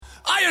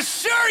I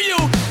assure you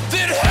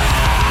that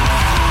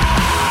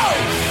hell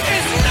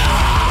is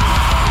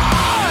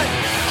not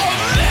a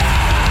myth.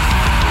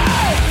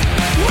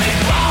 We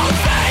both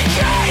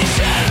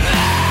vacation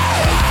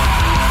there.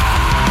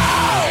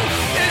 Hell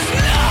is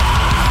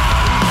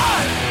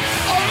not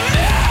a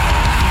myth.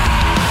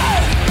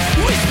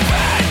 We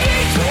spend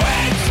each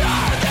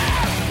winter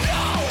there.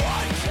 No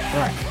one can.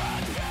 All right,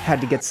 had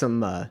to get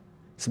some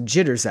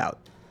jitters out,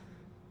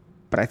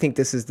 but I think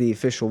this is the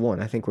official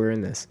one. I think we're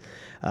in this.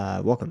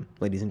 Welcome,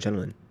 ladies and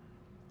gentlemen.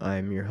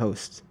 I'm your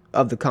host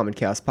of the Common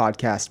Chaos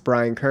Podcast,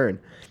 Brian Kern.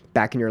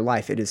 Back in your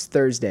life. It is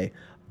Thursday,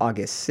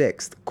 August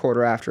 6th,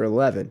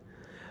 11:15.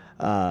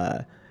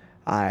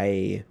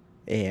 I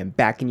am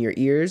back in your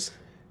ears,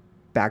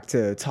 back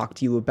to talk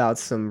to you about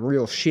some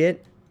real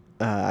shit.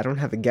 I don't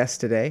have a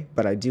guest today,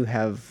 but I do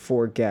have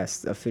 4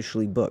 guests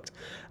officially booked.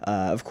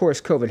 Of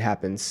course, COVID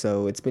happened,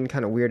 so it's been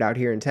kind of weird out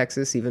here in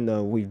Texas, even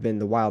though we've been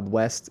the Wild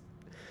West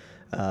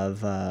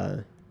of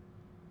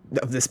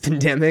this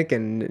pandemic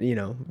and, you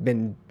know,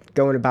 been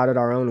going about it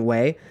our own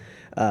way.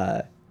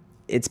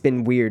 It's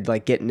been weird,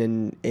 like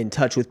getting in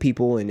touch with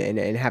people and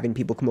having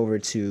people come over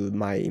to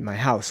my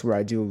house where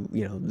I do,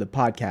 you know, the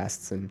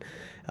podcasts. And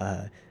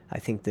I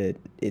think that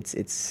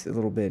it's a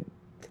little bit,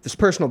 there's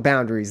personal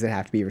boundaries that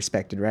have to be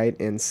respected, right?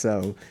 And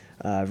so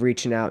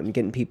reaching out and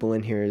getting people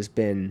in here has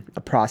been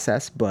a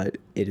process, but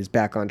it is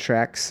back on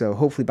track. So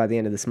hopefully by the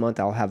end of this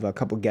month, I'll have a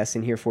couple guests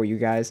in here for you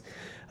guys.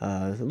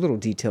 Little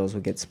details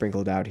will get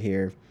sprinkled out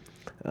here,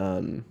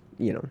 you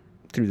know,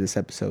 through this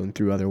episode and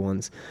through other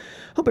ones.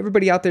 Hope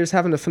everybody out there is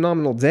having a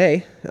phenomenal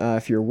day.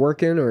 If you're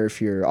working or if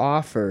you're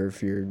off or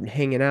if you're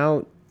hanging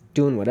out,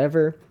 doing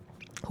whatever,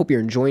 hope you're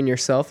enjoying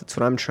yourself. That's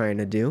what I'm trying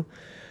to do.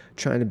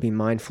 Trying to be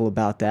mindful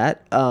about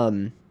that.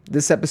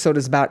 This episode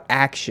is about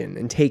action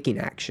and taking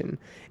action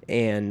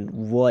and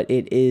what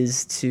it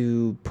is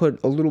to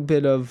put a little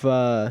bit of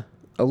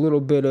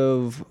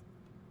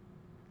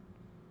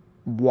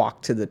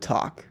walk to the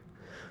talk,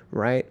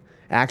 right?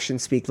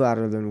 Actions speak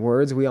louder than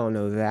words. We all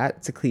know that.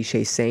 It's a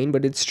cliche saying,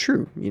 but it's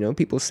true. You know,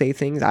 people say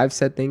things. I've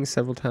said things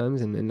several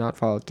times and not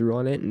followed through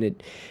on it. And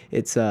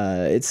it's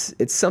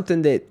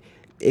something that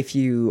if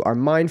you are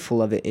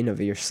mindful of it in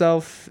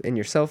yourself in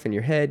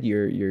your head,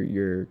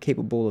 you're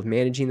capable of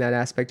managing that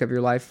aspect of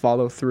your life,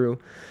 follow through,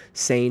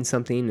 saying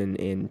something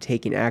and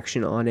taking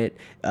action on it.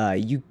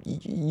 You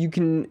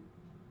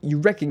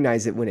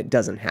recognize it when it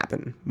doesn't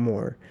happen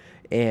more.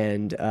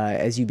 And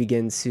as you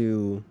begin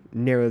to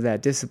narrow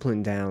that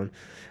discipline down,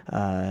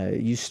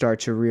 you start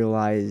to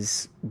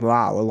realize,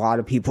 wow, a lot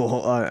of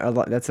people,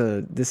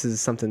 this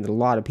is something that a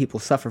lot of people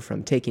suffer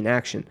from, taking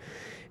action.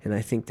 And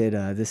I think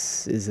that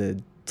this is a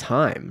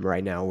time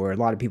right now where a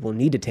lot of people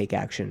need to take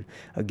action.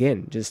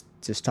 Again, just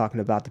talking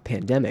about the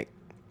pandemic.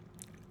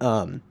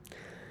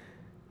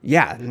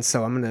 Yeah, and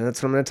so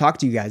that's what I'm gonna talk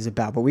to you guys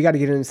about. But we got to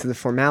get into the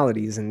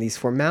formalities, and these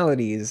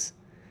formalities,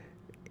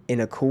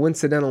 in a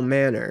coincidental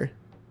manner,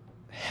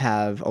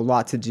 have a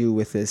lot to do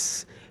with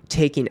this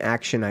taking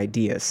action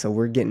idea. So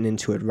we're getting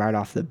into it right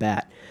off the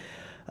bat.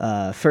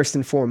 First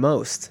and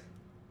foremost,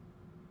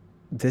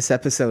 this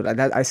episode,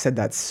 I said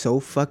that's so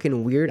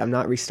fucking weird. I'm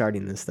not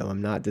restarting this though.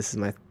 This is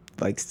my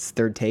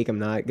third take. I'm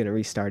not going to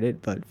restart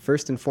it, but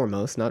first and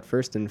foremost,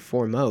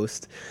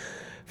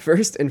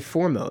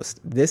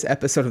 this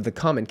episode of the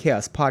Common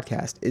Chaos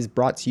Podcast is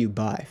brought to you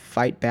by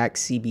Fight Back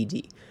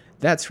CBD.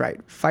 That's right,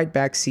 Fight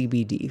Back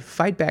CBD.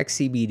 Fight Back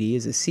CBD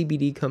is a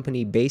CBD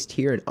company based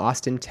here in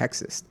Austin,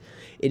 Texas.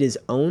 It is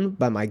owned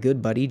by my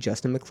good buddy,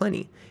 Justin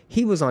McClenny.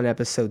 He was on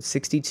episode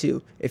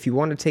 62. If you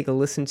want to take a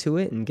listen to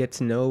it and get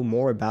to know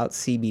more about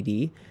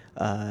CBD,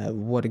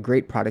 what a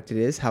great product it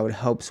is, how it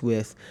helps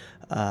with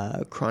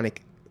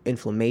chronic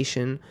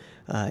inflammation,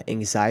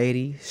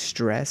 anxiety,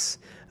 stress.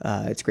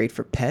 It's great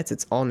for pets.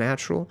 It's all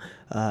natural.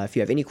 If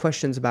you have any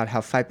questions about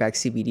how Fight Back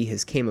CBD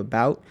has came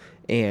about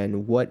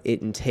and what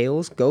it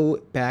entails, go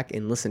back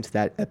and listen to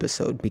that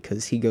episode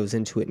because he goes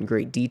into it in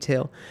great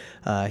detail.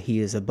 He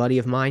is a buddy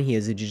of mine. He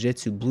is a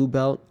jiu-jitsu blue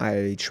belt.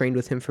 I trained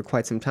with him for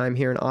quite some time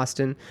here in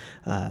Austin.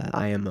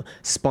 I am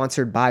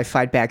sponsored by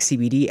Fight Back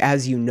CBD,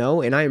 as you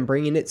know, and I am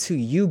bringing it to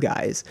you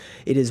guys.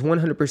 It is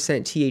 100%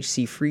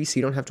 THC free, so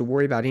you don't have to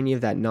worry about any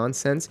of that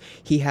nonsense.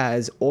 He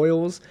has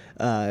oils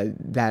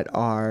that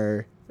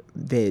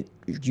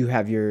you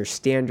have your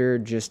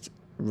standard just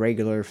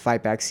regular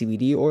Fight Back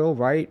CBD oil,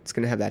 right? It's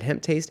going to have that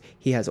hemp taste.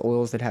 He has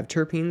oils that have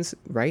terpenes,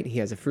 right? He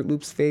has a Fruit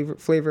Loops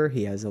flavor.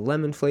 He has a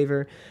lemon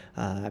flavor.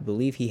 I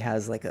believe he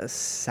has like a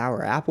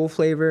sour apple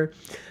flavor.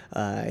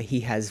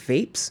 He has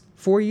vapes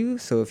for you.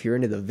 So if you're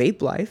into the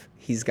vape life,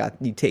 he's got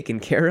you taken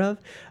care of.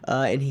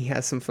 And he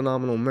has some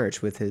phenomenal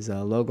merch with his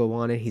logo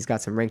on it. He's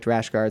got some ranked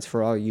rash guards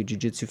for all you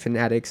jiu-jitsu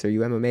fanatics or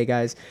you MMA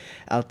guys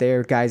out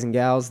there, guys and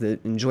gals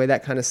that enjoy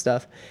that kind of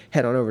stuff.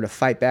 Head on over to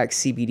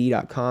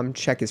fightbackcbd.com.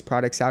 Check his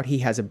products out. He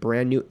has a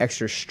brand new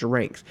extra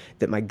strength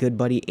that my good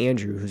buddy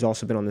Andrew, who's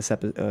also been on this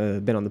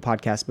been on the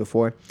podcast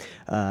before,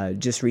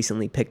 just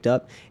recently picked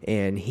up,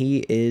 and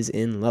he is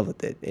in love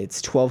with it.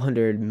 It's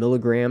 1,200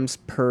 milligrams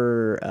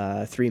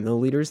per 3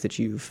 milliliters that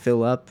you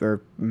fill up,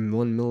 or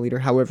 1 milliliter,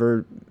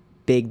 however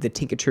big the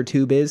tincture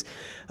tube is.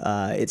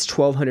 It's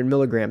 1,200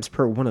 milligrams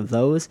per one of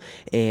those,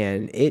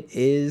 and it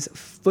is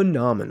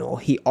phenomenal.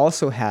 He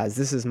also has,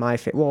 this is my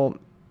favorite, well,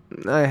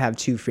 I have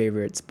two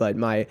favorites, but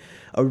my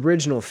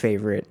original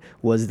favorite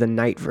was the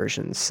night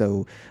version.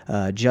 So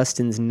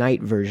Justin's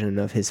night version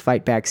of his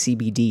Fight Back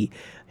CBD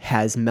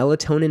has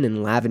melatonin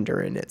and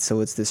lavender in it.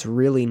 So it's this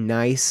really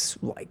nice,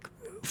 like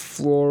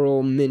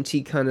floral,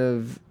 minty kind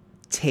of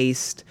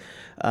taste.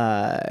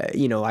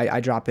 I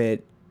drop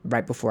it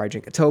right before I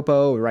drink a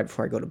topo or right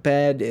before I go to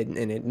bed,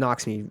 and it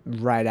knocks me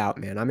right out,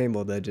 man. I'm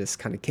able to just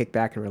kind of kick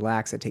back and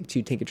relax. I take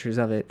 2 tinctures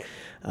of it,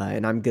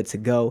 and I'm good to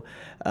go.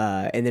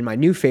 And then my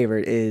new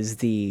favorite is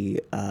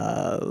the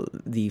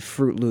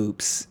Fruit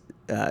Loops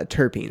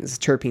terpenes.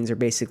 Terpenes are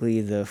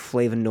basically the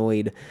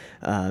flavonoid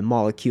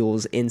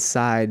molecules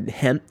inside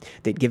hemp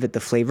that give it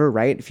the flavor,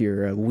 right? If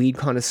you're a weed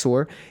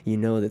connoisseur, you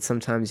know that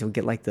sometimes you'll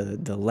get like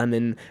the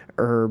lemon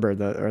herb or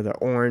the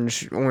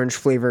orange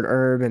flavored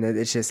herb, and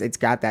it's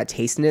got that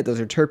taste in it.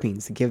 Those are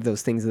terpenes that give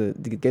those things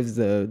that gives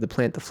the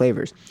plant the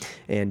flavors.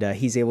 And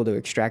he's able to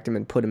extract them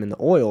and put them in the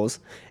oils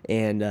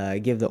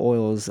and give the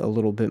oils a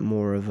little bit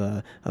more of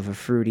a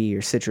fruity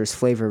or citrus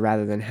flavor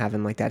rather than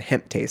having like that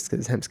hemp taste,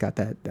 because hemp's got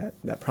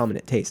that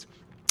prominent taste.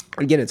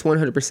 Again, it's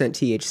 100%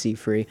 THC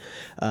free.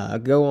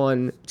 Go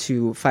on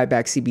to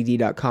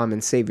fightbackcbd.com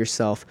and save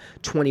yourself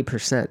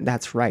 20%.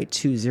 That's right,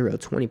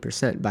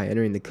 20% by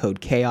entering the code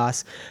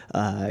CHAOS.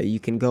 You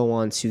can go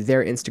on to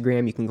their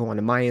Instagram. You can go on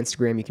to my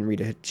Instagram. You can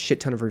read a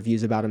shit ton of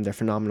reviews about them. They're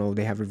phenomenal.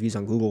 They have reviews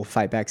on Google,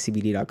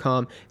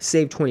 fightbackcbd.com.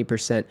 Save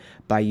 20%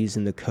 by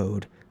using the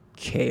code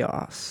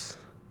CHAOS.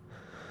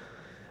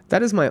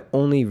 That is my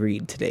only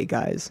read today,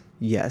 guys.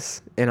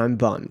 Yes, and I'm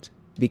bummed.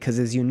 Because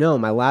as you know,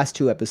 my last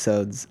 2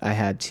 episodes, I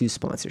had 2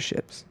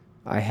 sponsorships.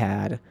 I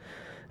had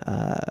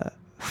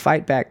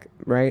Fight Back,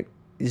 right?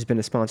 He's been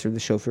a sponsor of the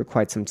show for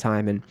quite some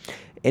time.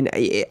 And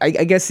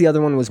I guess the other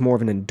one was more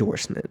of an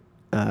endorsement.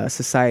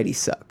 Society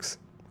Sucks.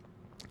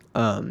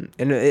 And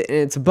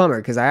it's a bummer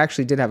because I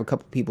actually did have a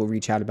couple people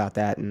reach out about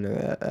that. And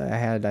I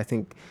had, I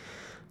think,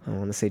 I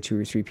want to say 2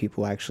 or 3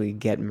 people actually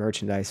get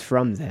merchandise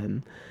from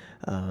them.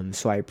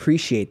 So I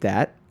appreciate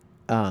that.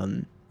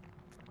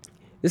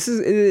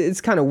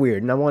 It's kind of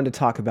weird, and I wanted to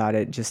talk about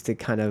it just to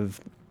kind of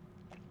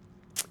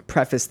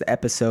preface the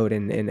episode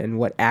and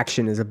what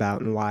action is about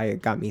and why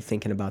it got me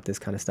thinking about this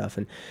kind of stuff.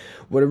 And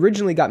what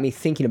originally got me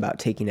thinking about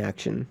taking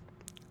action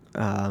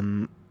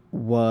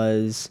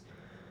was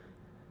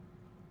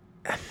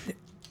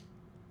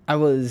I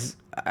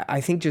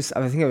think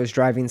I was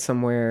driving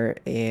somewhere,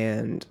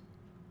 and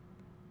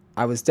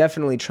I was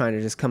definitely trying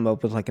to just come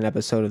up with like an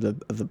episode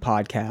of the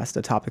podcast,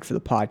 a topic for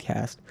the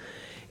podcast,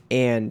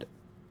 and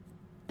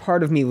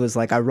part of me was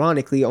like,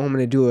 ironically, I'm going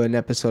to do an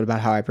episode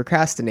about how I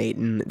procrastinate.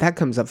 And that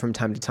comes up from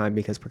time to time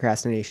because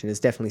procrastination is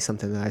definitely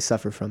something that I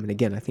suffer from. And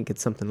again, I think it's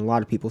something a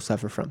lot of people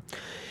suffer from.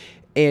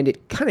 And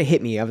it kind of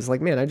hit me. I was like,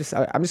 man, I'm just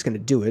going to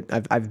do it.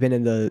 I've been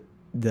in the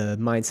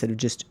mindset of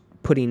just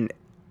putting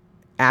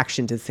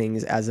action to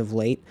things as of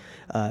late,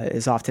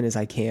 as often as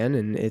I can.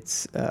 And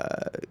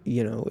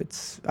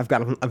I've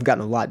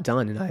gotten a lot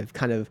done, and I've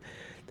kind of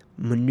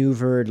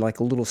maneuvered like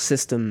a little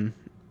system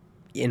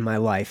in my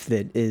life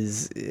that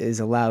is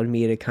allowed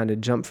me to kind of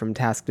jump from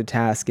task to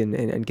task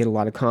and get a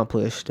lot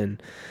accomplished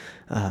and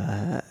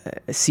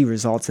see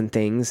results in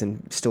things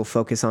and still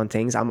focus on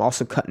things. I'm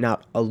also cutting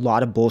out a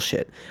lot of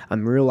bullshit.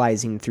 I'm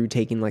realizing through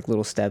taking like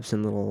little steps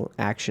and little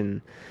action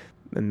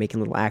and making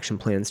little action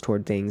plans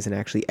toward things and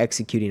actually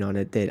executing on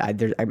it that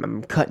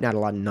I'm cutting out a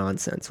lot of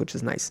nonsense, which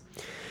is nice.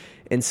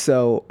 And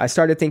so I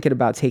started thinking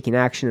about taking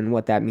action and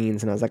what that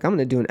means. And I was like, I'm going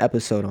to do an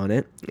episode on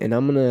it, and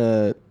I'm going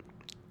to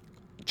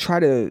try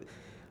to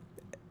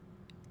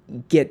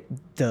get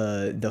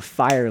the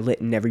fire lit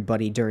in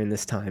everybody during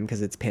this time,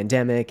 because it's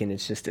pandemic and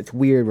it's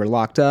weird. We're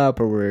locked up,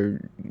 or we're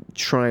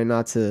trying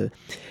not to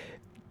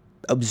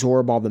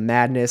absorb all the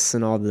madness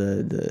and all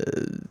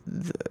the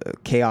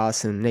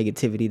chaos and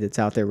negativity that's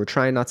out there. We're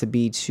trying not to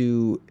be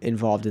too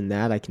involved in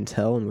that, I can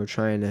tell, and we're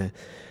trying to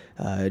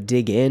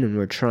dig in, and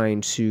we're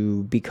trying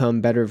to become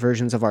better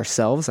versions of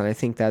ourselves. And I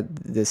think that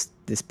this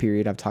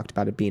period, I've talked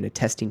about it being a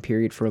testing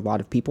period for a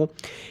lot of people.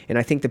 And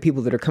I think the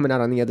people that are coming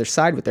out on the other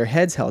side with their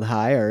heads held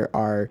high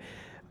are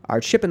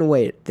chipping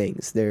away at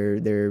things.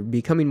 They're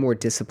becoming more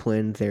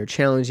disciplined. They're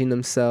challenging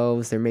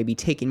themselves. They're maybe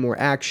taking more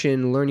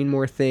action, learning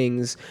more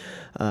things,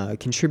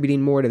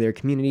 contributing more to their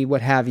community,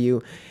 what have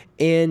you.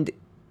 And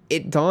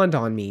it dawned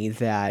on me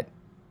that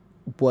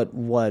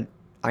what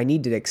I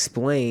need to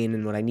explain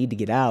and what I need to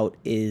get out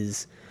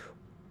is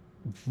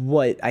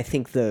what I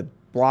think the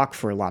block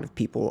for a lot of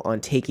people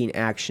on taking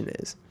action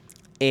is.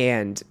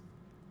 And,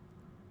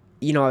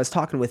 I was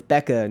talking with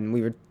Becca, and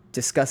we were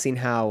discussing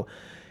how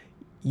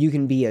you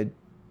can be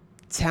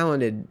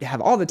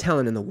have all the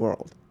talent in the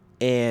world.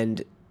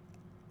 And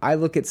I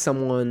look at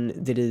someone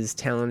that is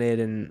talented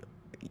and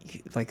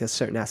like a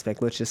certain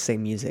aspect, let's just say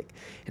music.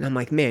 And I'm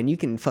like, man, you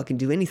can fucking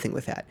do anything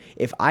with that.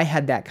 If I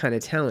had that kind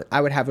of talent,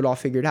 I would have it all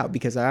figured out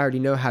because I already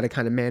know how to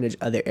kind of manage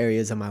other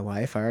areas of my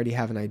life. I already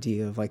have an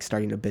idea of like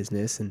starting a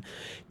business and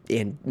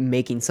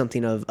making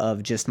something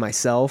of just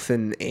myself.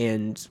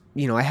 And,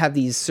 you know, I have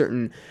these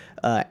certain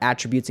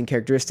attributes and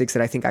characteristics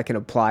that I think I can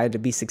apply to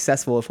be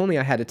successful if only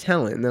I had a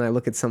talent. And then I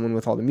look at someone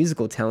with all the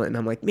musical talent and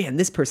I'm like, man,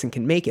 this person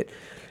can make it.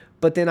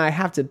 But then I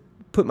have to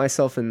put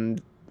myself in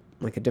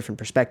like a different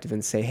perspective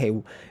and say, hey,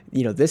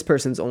 you know, this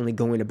person's only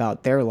going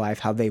about their life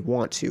how they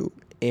want to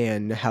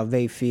and how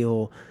they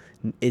feel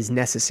is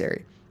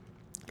necessary.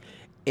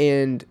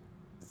 And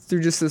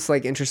through just this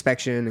like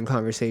introspection and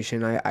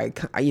conversation, I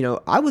you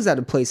know, I was at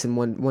a place in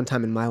one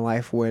time in my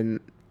life when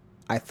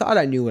I thought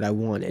I knew what I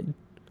wanted,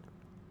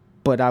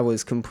 but I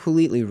was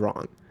completely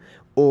wrong,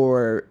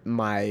 or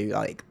my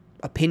like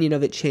opinion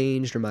of it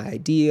changed, or my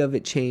idea of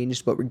it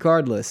changed. But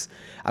regardless,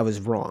 I was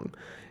wrong.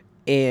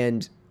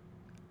 And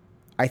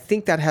I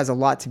think that has a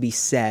lot to be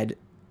said,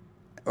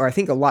 or I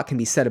think a lot can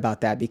be said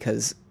about that,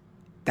 because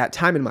that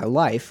time in my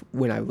life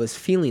when I was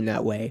feeling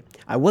that way,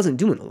 I wasn't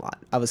doing a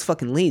lot. I was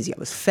fucking lazy. I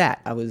was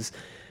fat. I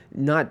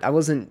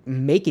wasn't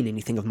making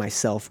anything of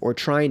myself or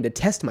trying to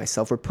test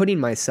myself or putting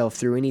myself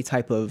through any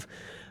type of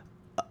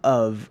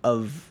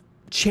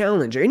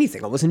challenge or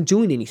anything. I wasn't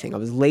doing anything. I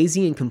was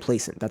lazy and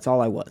complacent. That's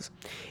all I was.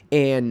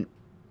 And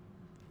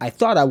I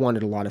thought I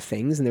wanted a lot of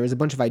things, and there was a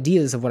bunch of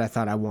ideas of what I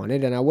thought I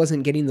wanted, and I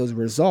wasn't getting those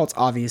results,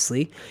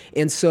 obviously.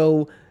 And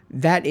so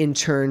that in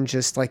turn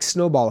just like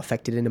snowball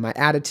affected into my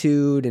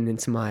attitude and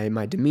into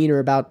my demeanor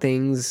about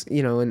things,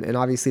 you know, and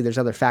obviously there's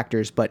other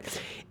factors, but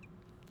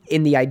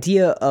in the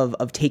idea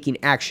of taking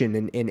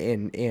action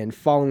and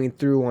following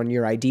through on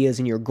your ideas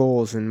and your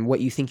goals and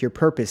what you think your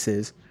purpose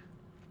is,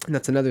 and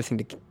that's another thing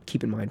to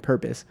keep in mind,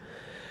 purpose,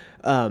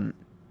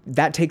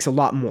 that takes a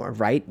lot more,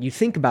 right? You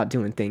think about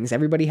doing things.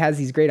 Everybody has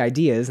these great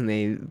ideas and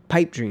they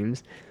pipe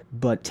dreams,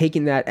 but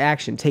taking that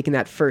action, taking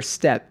that first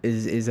step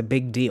is a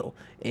big deal.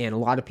 And a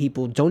lot of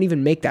people don't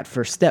even make that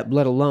first step,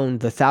 let alone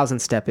the 1,000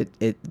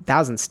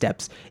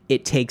 steps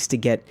it takes to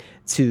get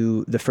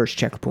to the first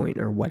checkpoint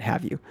or what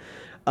have you.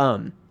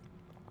 And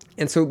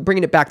so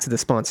bringing it back to the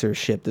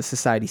sponsorship, the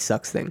Society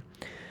Sucks thing,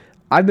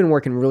 I've been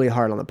working really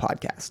hard on the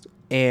podcast.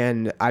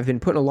 And I've been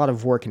putting a lot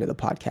of work into the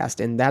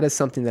podcast, and that is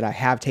something that I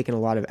have taken a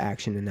lot of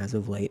action in as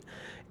of late.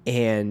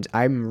 And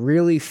I'm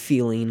really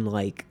feeling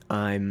like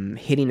I'm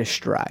hitting a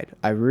stride.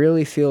 I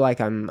really feel like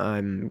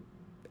I'm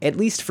at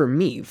least for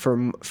me,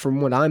 from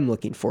what I'm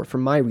looking for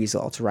my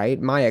results,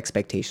 right? My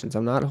expectations.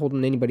 I'm not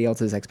holding anybody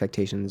else's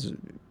expectations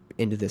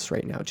into this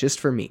right now, just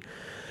for me.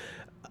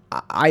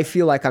 I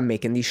feel like I'm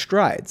making these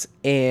strides,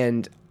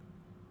 and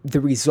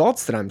the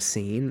results that I'm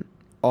seeing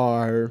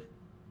are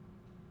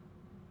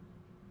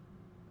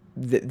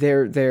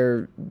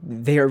they're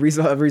a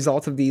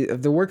result of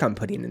the work I'm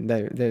putting in.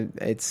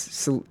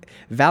 It's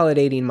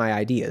validating my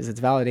ideas.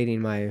 It's validating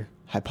my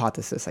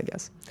hypothesis, I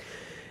guess.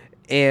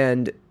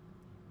 And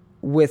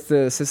with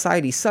the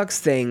Society Sucks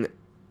thing,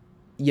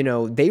 you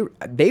know,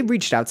 they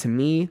reached out to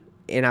me,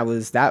 and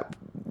that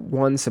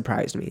one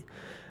surprised me.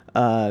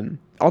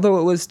 Although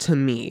it was to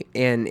me,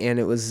 and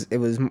it was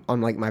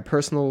on like my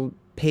personal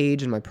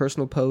page and my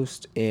personal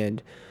post,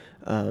 and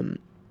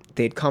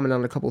they'd comment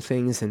on a couple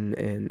things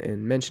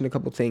and mentioned a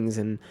couple things,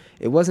 and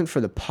it wasn't for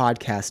the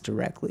podcast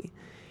directly.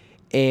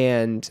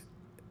 And,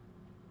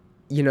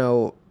 you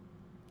know,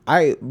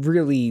 I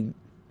really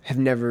have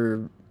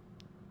never,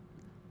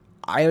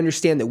 I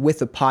understand that with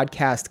the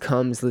podcast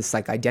comes this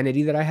like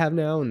identity that I have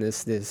now, and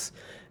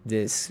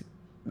this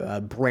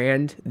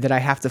brand that I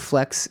have to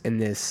flex,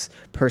 and this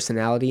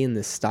personality and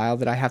this style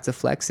that I have to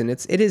flex. And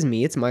it is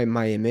me. It's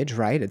my image,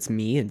 right? It's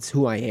me. It's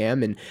who I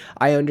am. And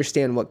I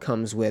understand what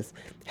comes with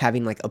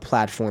having like a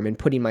platform and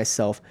putting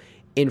myself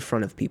in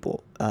front of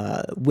people,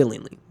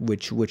 willingly,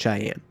 which I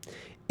am.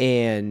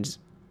 And,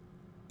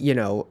 you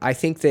know, I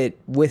think that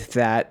with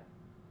that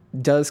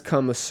does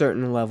come a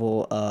certain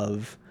level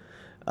of,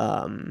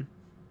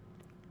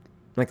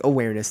 like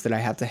awareness that I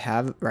have to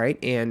have, right?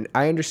 And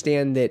I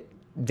understand that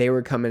they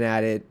were coming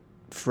at it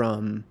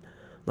from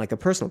like a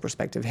personal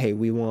perspective. Hey,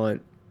 we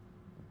want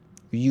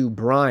you,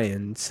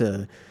 Brian,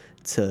 to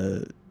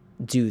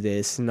do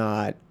this,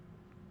 not,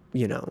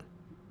 you know,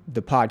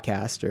 the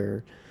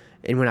podcast.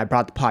 And when I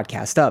brought the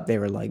podcast up, they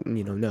were like,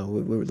 you know, no,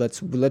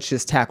 let's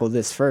just tackle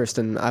this first.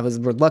 And I was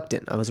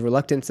reluctant.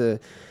 To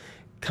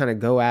kind of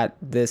go at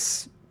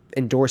this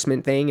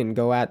endorsement thing and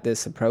go at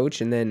this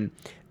approach. And then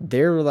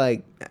they were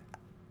like,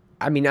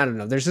 I mean, I don't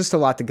know. There's just a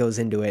lot that goes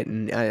into it,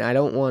 and I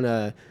don't want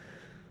to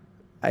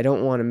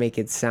make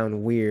it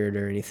sound weird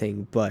or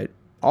anything, but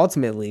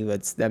ultimately,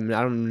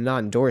 I'm not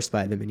endorsed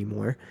by them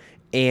anymore.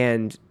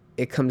 And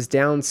it comes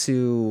down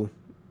to,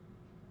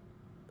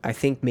 I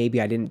think maybe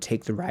I didn't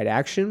take the right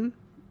action.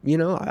 You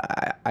know,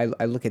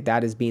 I look at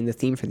that as being the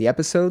theme for the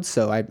episode,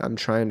 so I'm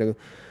trying to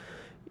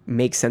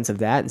make sense of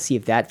that and see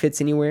if that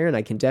fits anywhere. And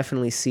I can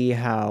definitely see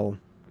how,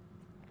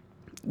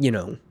 you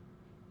know,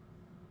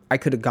 I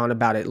could have gone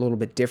about it a little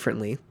bit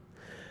differently.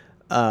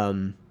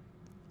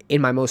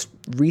 in my most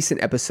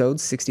recent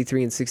episodes,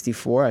 63 and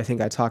 64, I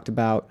think I talked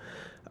about,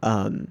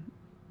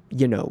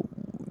 you know,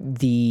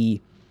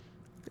 the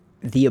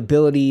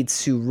ability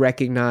to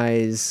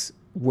recognize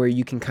where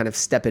you can kind of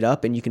step it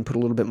up and you can put a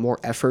little bit more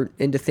effort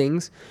into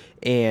things,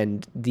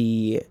 and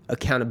the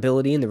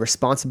accountability and the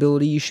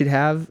responsibility you should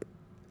have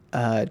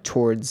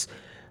towards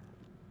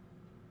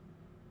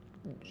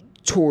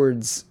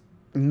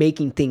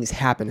making things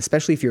happen,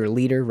 especially if you're a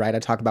leader, right? I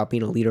talk about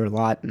being a leader a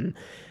lot, and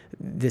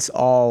this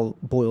all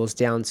boils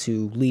down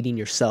to leading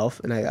yourself.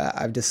 And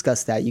I've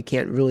discussed that you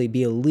can't really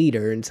be a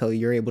leader until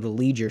you're able to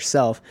lead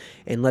yourself.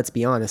 And let's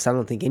be honest, I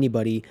don't think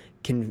anybody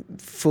can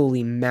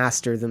fully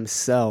master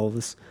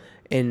themselves.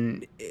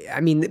 And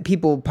I mean,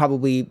 people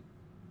probably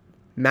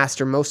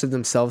master most of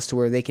themselves to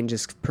where they can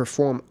just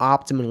perform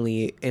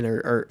optimally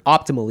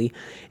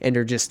and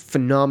are just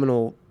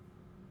phenomenal.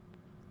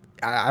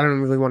 I don't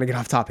really want to get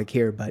off topic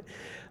here, but,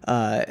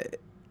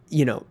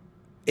 you know,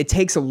 it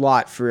takes a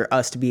lot for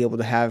us to be able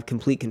to have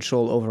complete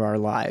control over our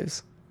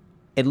lives,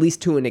 at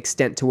least to an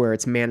extent to where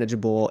it's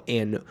manageable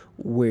and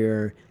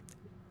we're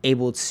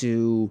able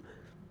to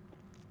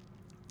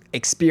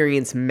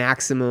experience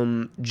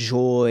maximum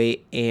joy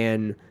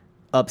and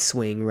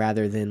upswing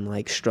rather than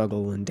like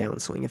struggle and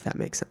downswing, if that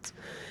makes sense.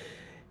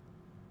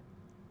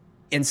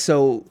 And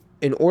so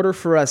in order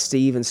for us to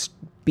even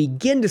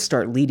begin to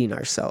start leading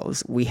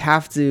ourselves, we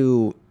have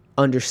to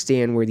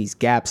understand where these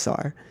gaps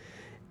are.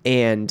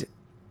 And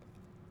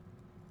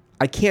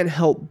I can't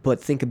help but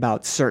think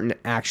about certain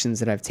actions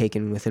that I've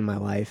taken within my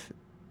life,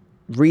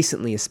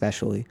 recently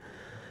especially,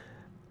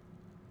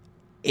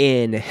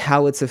 and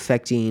how it's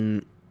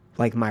affecting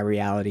like my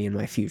reality and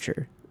my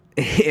future.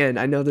 And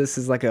I know this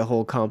is like a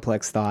whole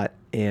complex thought,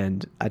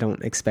 and I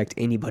don't expect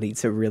anybody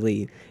to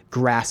really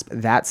grasp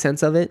that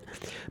sense of it,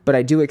 but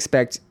I do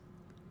expect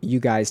you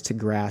guys to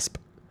grasp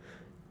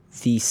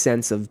the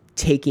sense of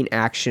taking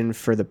action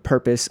for the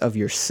purpose of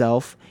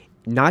yourself,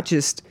 not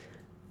just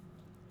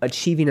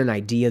achieving an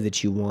idea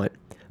that you want,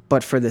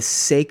 but for the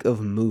sake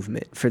of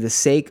movement, for the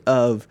sake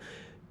of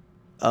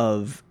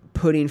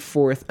putting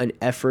forth an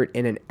effort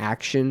and an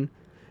action,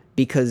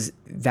 because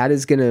that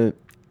is going to,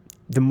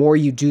 the more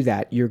you do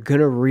that, you're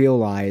going to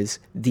realize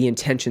the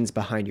intentions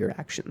behind your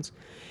actions.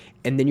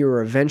 And then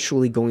you're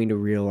eventually going to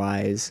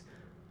realize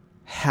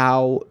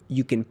how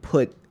you can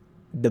put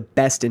the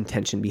best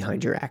intention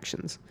behind your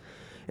actions.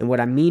 And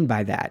what I mean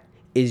by that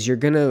is you're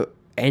going to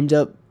end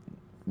up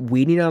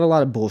weeding out a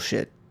lot of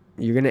bullshit.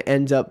 You're going to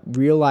end up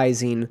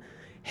realizing,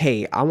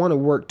 hey, I want to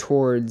work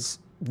towards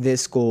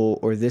this goal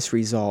or this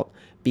result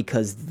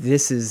because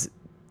this is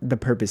the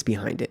purpose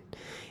behind it.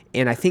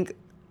 And I think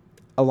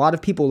a lot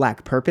of people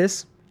lack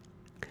purpose.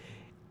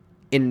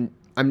 And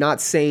I'm not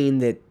saying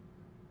that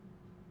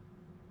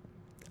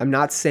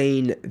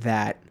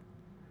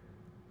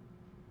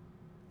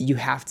you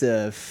have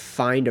to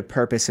find a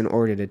purpose in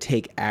order to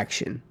take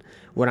action.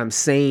 What I'm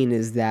saying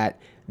is that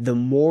the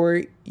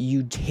more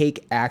you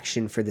take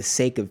action for the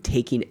sake of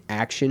taking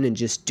action and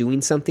just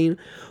doing something,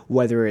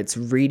 whether it's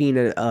reading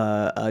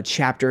a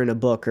chapter in a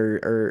book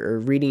or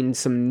reading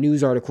some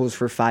news articles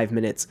for 5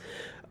 minutes,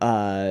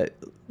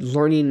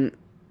 learning,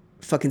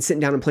 fucking sitting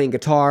down and playing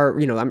guitar,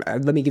 you know,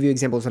 let me give you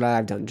examples of what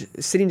I've done.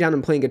 Sitting down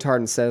and playing guitar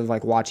instead of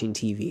like watching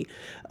TV,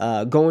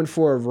 going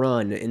for a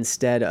run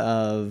instead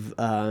of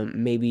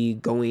maybe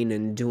going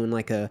and doing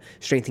like a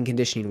strength and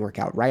conditioning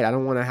workout, right? I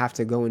don't want to have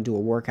to go and do a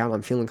workout.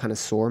 I'm feeling kind of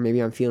sore.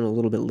 Maybe I'm feeling a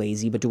little bit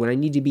lazy, but do I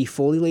need to be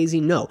fully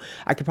lazy? No,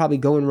 I could probably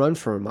go and run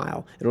for a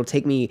mile. It'll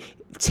take me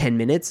 10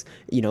 minutes,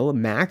 you know,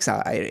 max.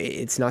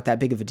 It's not that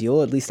big of a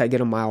deal. At least I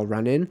get a mile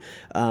run in.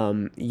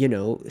 You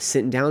know,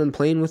 sitting down and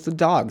playing with the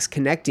dogs,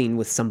 connecting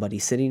with somebody,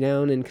 sitting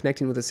down and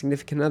connecting with a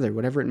significant other,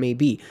 whatever it may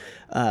be.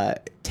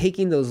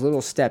 Taking those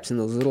little steps and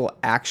those little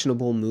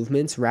actionable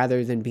movements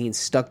rather than being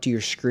stuck to your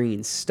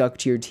screen, stuck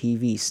to your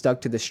TV, stuck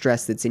to the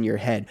stress that's in your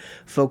head,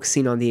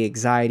 focusing on the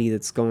anxiety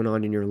that's going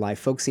on in your life,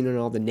 focusing on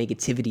all the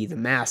negativity, the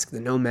mask, the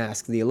no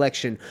mask, the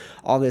election,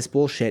 all this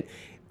bullshit.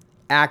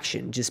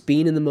 Action, just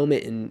being in the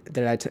moment, and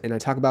I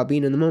talk about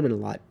being in the moment a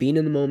lot. Being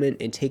in the moment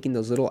and taking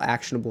those little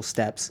actionable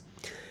steps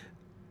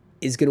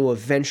is going to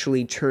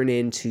eventually turn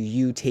into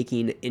you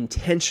taking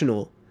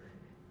intentional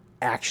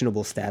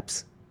actionable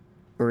steps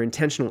or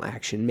intentional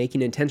action,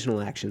 making intentional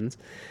actions,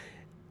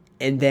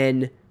 and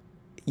then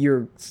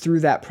you're through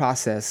that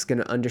process going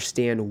to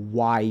understand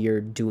why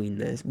you're doing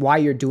this, why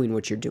you're doing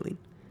what you're doing,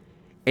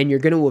 and you're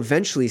going to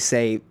eventually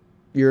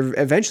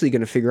going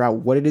to figure out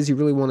what it is you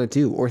really want to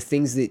do, or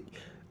things that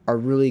are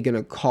really going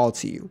to call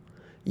to you,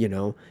 you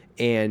know.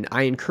 And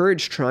I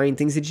encourage trying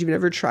things that you've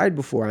never tried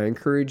before. I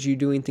encourage you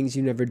doing things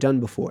you've never done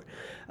before.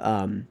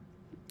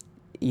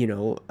 You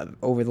know,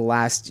 over the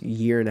last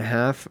year and a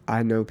half,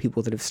 I know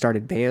people that have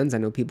started bands. I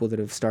know people that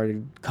have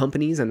started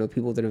companies. I know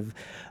people that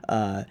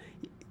have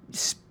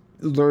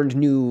learned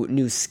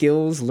new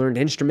skills, learned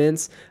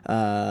instruments,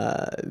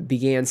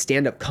 began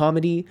stand-up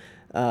comedy,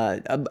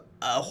 a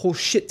whole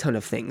shit ton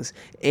of things.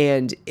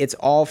 And it's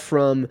all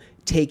from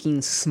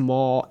taking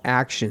small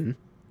action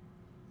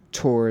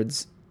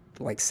towards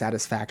like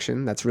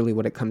satisfaction. That's really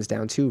what it comes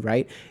down to,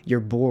 right? You're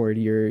bored,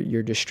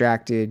 you're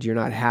distracted, you're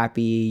not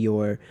happy,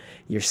 you're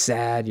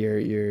sad,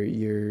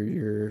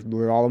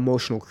 we're all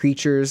emotional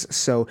creatures.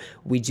 So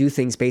we do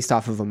things based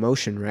off of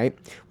emotion, right?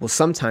 Well,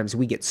 sometimes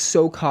we get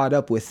so caught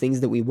up with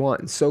things that we want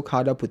and so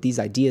caught up with these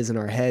ideas in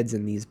our heads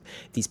and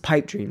these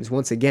pipe dreams.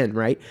 Once again,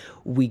 right?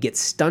 We get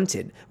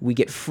stunted, we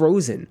get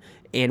frozen,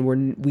 and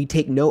we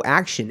take no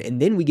action,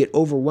 and then we get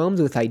overwhelmed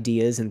with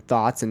ideas and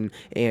thoughts and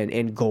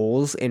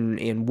goals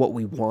and what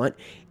we want,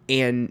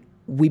 and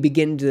they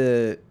begin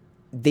to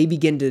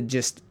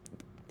just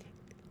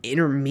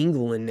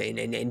intermingle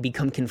and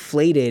become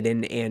conflated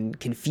and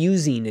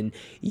confusing, and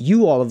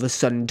you all of a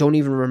sudden don't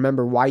even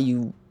remember why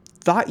you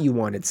thought you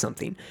wanted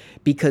something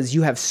because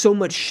you have so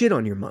much shit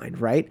on your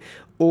mind, right?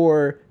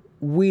 Or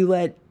we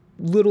let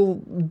little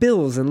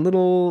bills and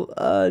little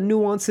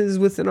nuances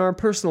within our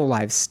personal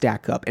lives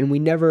stack up, and we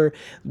never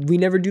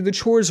do the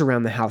chores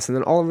around the house, and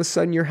then all of a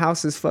sudden your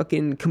house is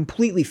fucking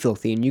completely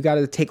filthy and you got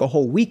to take a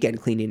whole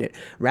weekend cleaning it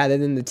rather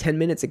than the 10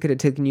 minutes it could have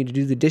taken you to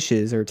do the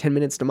dishes or 10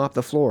 minutes to mop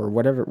the floor or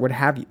whatever, what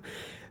have you.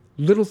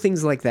 Little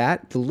things like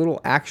that, the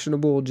little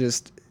actionable,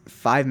 just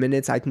 5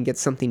 minutes I can get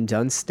something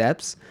done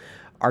steps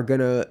are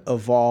going to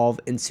evolve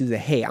into the,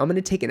 hey, I'm going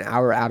to take an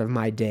hour out of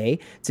my day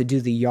to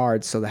do the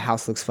yard so the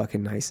house looks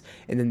fucking nice.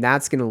 And then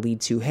that's going to lead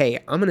to, hey,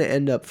 I'm going to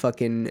end up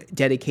fucking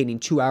dedicating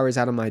 2 hours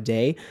out of my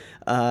day,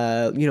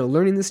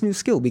 learning this new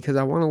skill because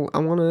I want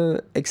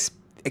to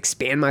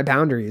expand my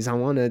boundaries. I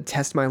want to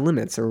test my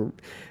limits or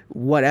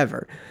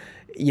whatever.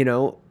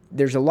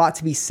 There's a lot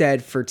to be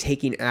said for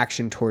taking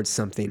action towards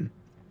something.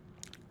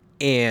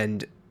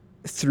 And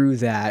through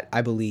that,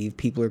 I believe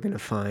people are going to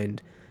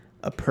find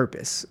a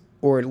purpose,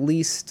 or at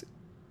least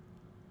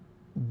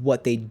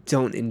what they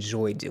don't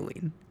enjoy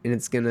doing. And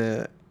it's going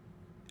to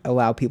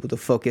allow people to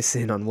focus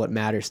in on what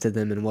matters to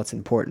them and what's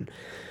important.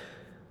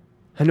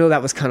 I know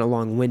that was kind of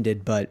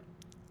long-winded, but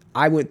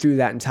I went through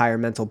that entire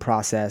mental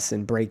process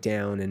and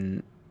breakdown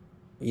and,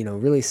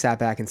 really sat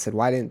back and said,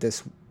 why didn't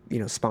this,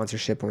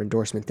 sponsorship or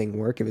endorsement thing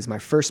work? It was my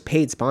first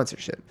paid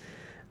sponsorship.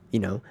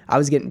 I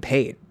was getting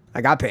paid.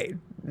 I got paid,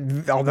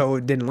 although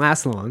it didn't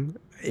last long.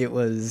 It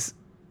was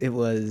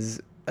an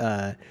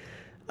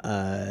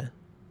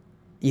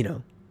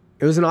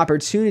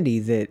opportunity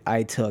that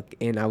I took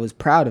and I was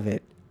proud of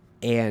it,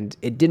 and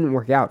it didn't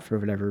work out for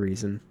whatever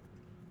reason.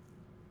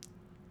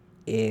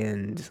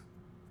 And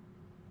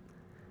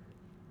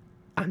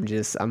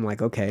I'm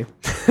like, okay.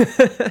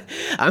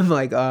 I'm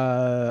like,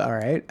 all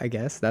right, I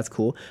guess that's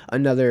cool.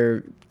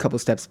 Another couple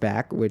steps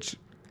back, which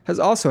has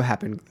also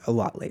happened a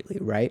lot lately,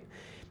 right?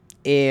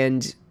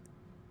 And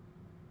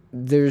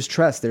there's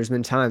trust. There's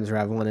been times where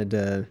I've wanted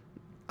to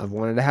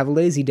have a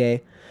lazy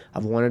day.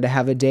 I've wanted to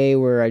have a day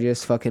where I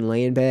just fucking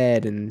lay in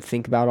bed and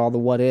think about all the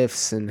what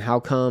ifs and how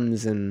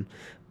comes and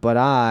but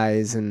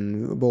I's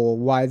and well,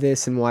 why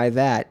this and why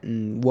that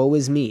and woe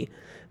is me.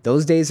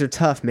 Those days are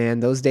tough, man.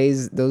 Those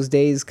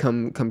days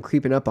come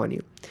creeping up on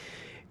you.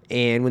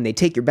 And when they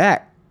take your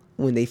back,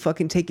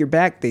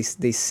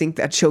 they sink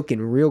that choke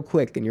in real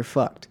quick and you're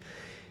fucked.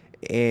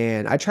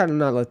 And I try to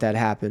not let that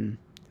happen.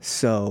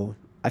 So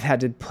I've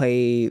had to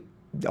play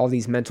all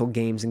these mental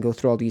games and go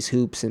through all these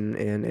hoops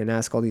and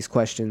ask all these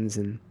questions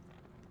and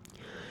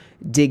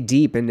dig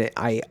deep. And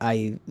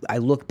I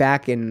look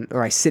back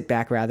or I sit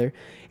back rather,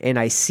 and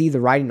I see the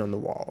writing on the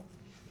wall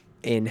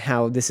and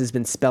how this has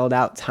been spelled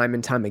out time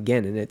and time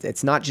again. And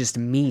it's not just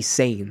me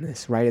saying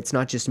this, right? It's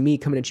not just me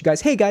coming at you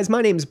guys. Hey guys,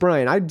 my name's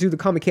Brian. I do the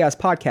Comic Chaos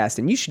podcast,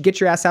 and you should get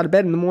your ass out of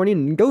bed in the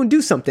morning and go and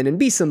do something and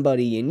be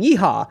somebody and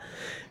yeehaw.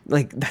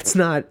 Like it's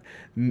not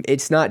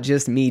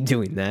just me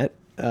doing that.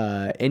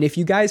 And if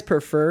you guys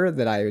prefer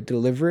that I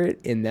deliver it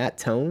in that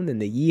tone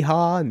and the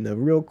yeehaw and the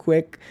real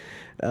quick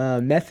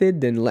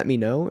method, then let me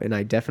know, and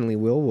I definitely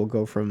will. We'll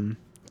go from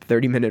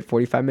 30-minute,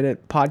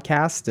 45-minute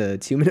podcast to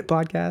 2-minute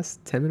podcast,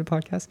 10-minute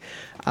podcast.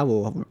 I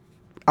will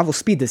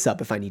speed this up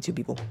if I need to,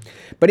 people.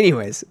 But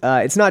anyways,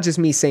 it's not just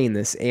me saying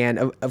this, and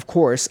of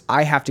course,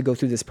 I have to go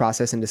through this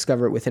process and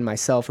discover it within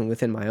myself and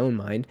within my own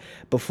mind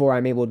before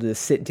I'm able to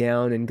sit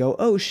down and go,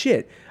 oh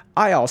shit,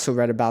 I also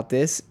read about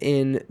this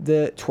in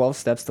the 12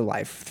 Steps to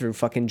Life through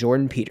fucking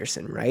Jordan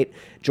Peterson, right?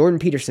 Jordan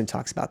Peterson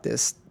talks about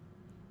this.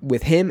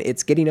 With him,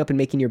 it's getting up and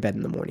making your bed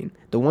in the morning.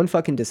 The one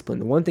fucking discipline,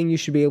 the one thing you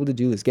should be able to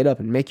do is get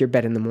up and make your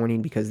bed in the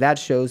morning, because that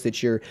shows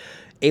that you're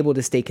able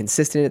to stay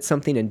consistent at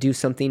something and do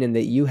something, and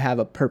that you have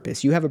a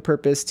purpose. You have a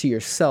purpose to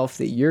yourself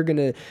that you're going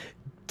to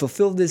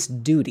fulfill this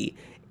duty,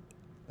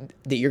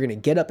 that you're going to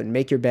get up and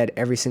make your bed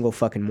every single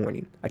fucking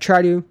morning. I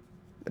try to.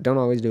 I don't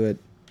always do it,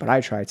 but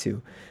I try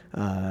to.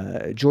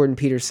 Jordan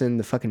Peterson,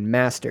 the fucking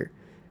master,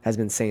 has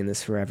been saying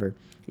this forever.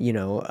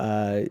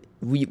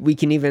 We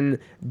can even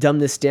dumb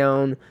this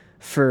down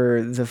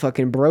for the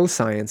fucking bro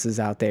sciences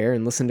out there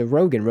and listen to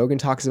Rogan. Rogan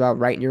talks about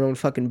writing your own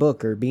fucking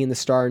book or being the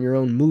star in your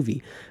own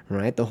movie,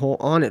 right? The whole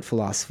on it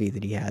philosophy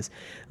that he has.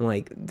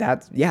 Like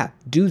that, yeah,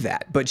 do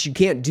that. But you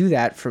can't do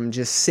that from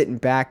just sitting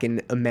back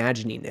and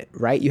imagining it,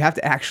 right? You have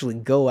to actually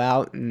go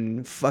out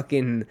and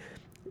fucking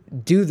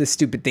do the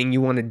stupid thing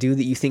you want to do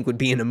that you think would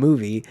be in a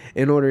movie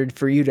in order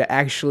for you to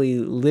actually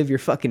live your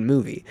fucking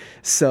movie.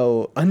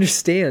 So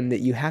understand that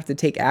you have to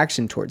take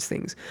action towards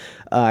things.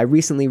 I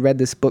recently read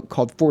this book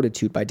called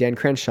Fortitude by Dan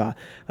Crenshaw,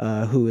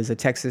 who is a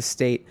Texas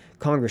state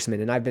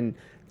congressman, and I've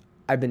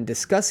been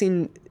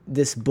discussing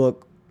this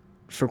book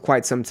for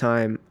quite some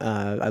time.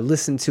 I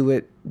listened to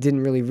it,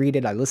 didn't really read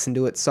it. I listened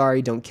to it.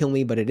 Sorry, don't kill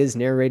me, but it is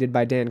narrated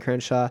by Dan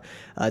Crenshaw.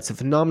 It's a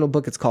phenomenal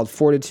book. It's called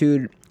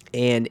Fortitude,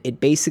 and it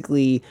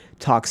basically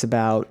talks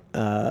about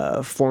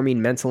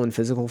forming mental and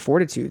physical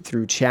fortitude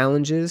through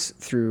challenges,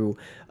 through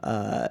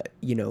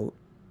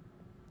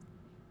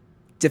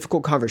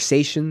difficult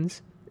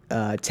conversations,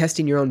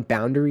 testing your own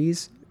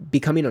boundaries,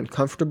 becoming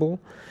uncomfortable,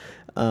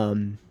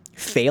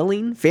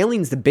 failing.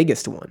 Failing's the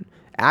biggest one.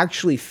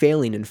 Actually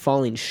failing and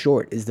falling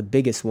short is the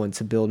biggest one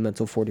to build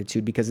mental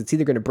fortitude, because it's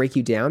either going to break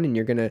you down and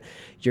you're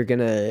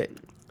gonna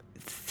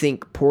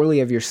think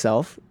poorly of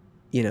yourself,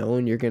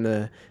 and you're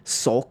gonna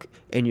sulk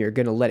and you're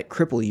gonna let it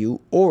cripple you,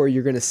 or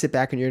you're gonna sit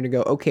back and you're gonna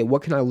go, okay,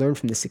 what can I learn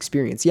from this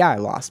experience? Yeah, I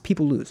lost.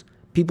 People lose.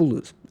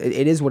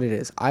 It is what it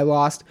is. I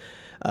lost.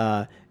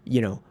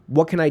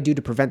 What can I do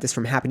to prevent this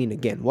from happening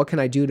again? What can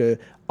I do to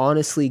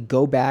honestly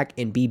go back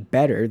and be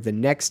better the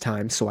next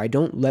time so I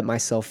don't let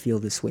myself feel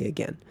this way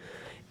again?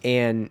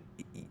 And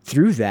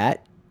through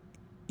that,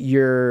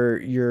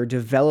 you're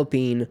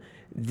developing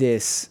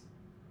this,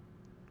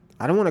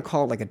 I don't want to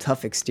call it like a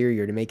tough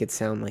exterior to make it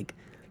sound like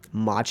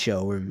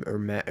macho or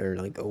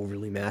like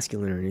overly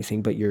masculine or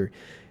anything, but you're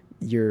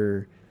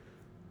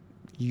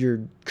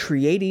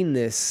creating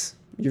this,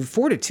 your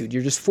fortitude.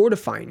 You're just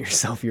fortifying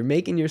yourself. You're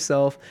making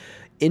yourself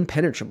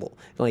impenetrable.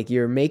 Like,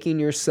 you're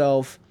making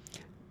yourself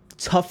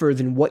tougher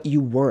than what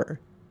you were,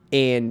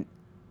 and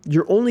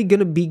you're only going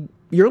to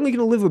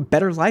live a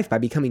better life by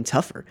becoming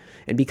tougher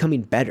and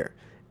becoming better.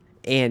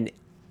 And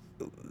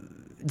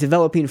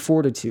developing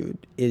fortitude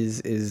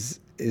is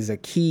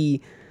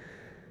key,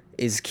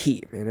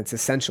 and it's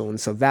essential. And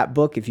so that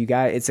book,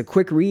 it's a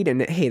quick read,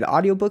 and hey, the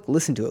audiobook,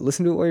 listen to it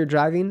while you're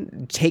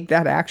driving, take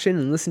that action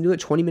and listen to it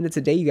 20 minutes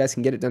a day. You guys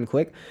can get it done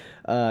quick.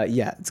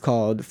 It's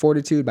called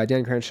Fortitude by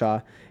Dan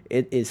Crenshaw.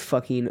 It is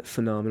fucking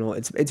phenomenal.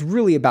 It's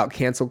really about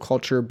cancel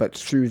culture, but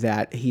through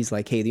that, he's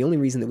like, hey, the only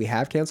reason that we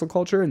have cancel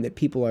culture and that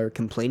people are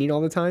complaining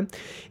all the time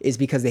is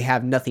because they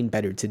have nothing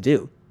better to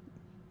do,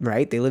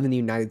 right? They live in the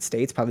United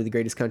States, probably the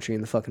greatest country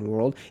in the fucking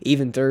world.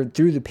 Even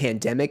through the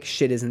pandemic,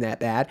 shit isn't that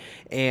bad,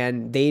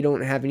 and they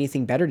don't have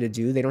anything better to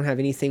do. They don't have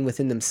anything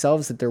within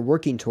themselves that they're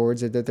working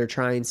towards or that they're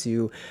trying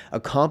to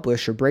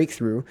accomplish or break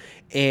through.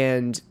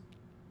 And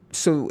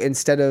so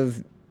instead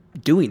of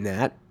doing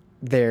that,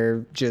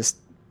 they're just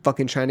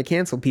fucking trying to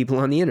cancel people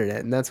on the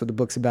internet, and that's what the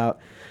book's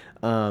about.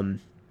 One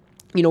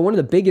of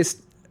the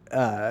biggest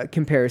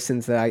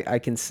comparisons that I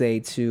can say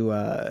to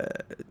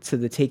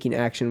the taking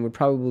action would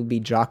probably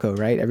be Jocko,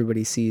 right?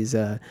 Everybody sees.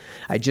 I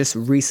just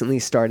recently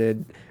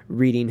started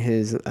reading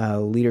his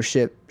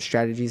leadership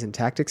strategies and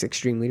tactics,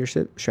 extreme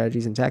leadership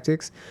strategies and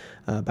tactics,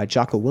 by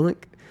Jocko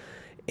Willink,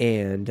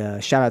 and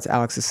shout out to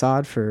Alex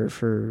Assad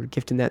for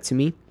gifting that to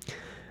me.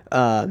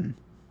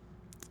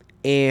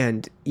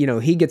 And,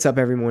 he gets up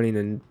every morning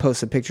and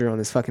posts a picture on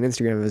his fucking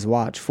Instagram of his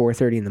watch,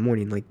 4:30 in the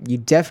morning. Like, you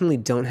definitely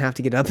don't have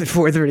to get up at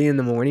 4:30 in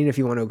the morning if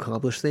you want to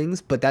accomplish things,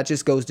 but that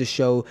just goes to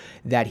show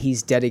that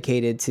he's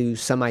dedicated to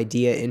some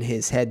idea in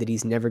his head that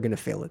he's never going to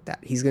fail at that.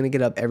 He's going to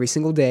get up every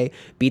single day,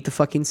 beat the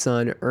fucking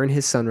sun, earn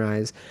his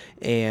sunrise,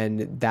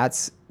 and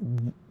that's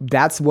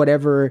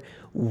whatever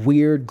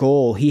weird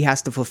goal he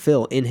has to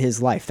fulfill in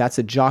his life. That's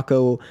a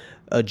Jocko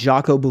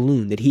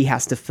balloon that he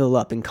has to fill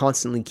up and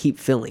constantly keep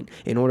filling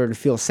in order to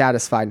feel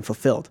satisfied and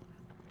fulfilled.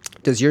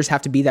 Does yours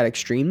have to be that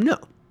extreme? No.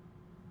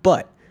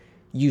 But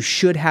you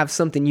should have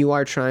something you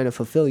are trying to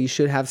fulfill. You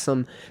should have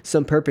some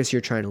purpose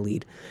you're trying to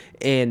lead.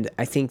 And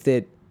I think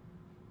that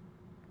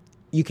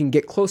you can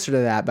get closer to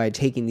that by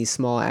taking these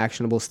small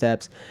actionable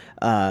steps.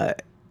 Can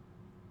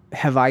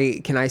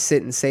I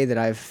sit and say that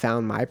I've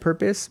found my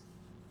purpose?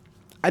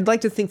 I'd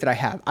like to think that I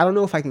have. I don't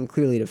know if I can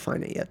clearly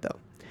define it yet, though.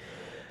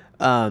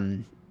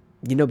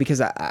 Because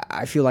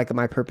I feel like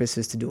my purpose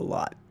is to do a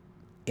lot.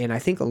 And I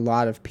think a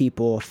lot of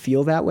people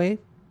feel that way,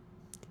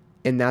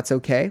 and that's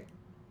okay.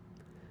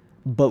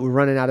 But we're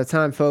running out of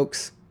time,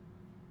 folks.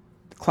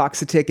 The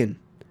clock's a-ticking.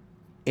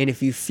 And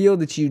if you feel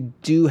that you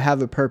do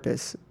have a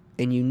purpose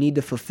and you need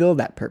to fulfill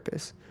that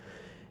purpose,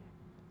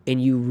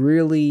 and you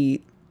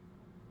really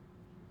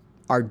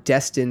are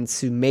destined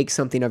to make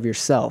something of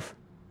yourself,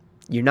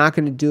 you're not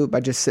going to do it by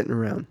just sitting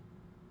around.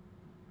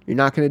 You're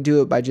not going to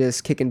do it by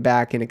just kicking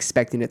back and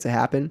expecting it to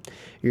happen.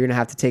 You're going to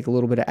have to take a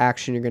little bit of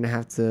action. You're going to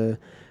have to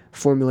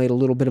formulate a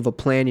little bit of a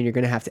plan, and you're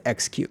going to have to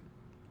execute.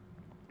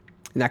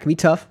 And that can be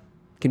tough.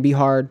 It can be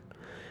hard.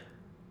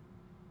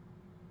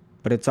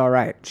 But it's all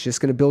right. It's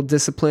just going to build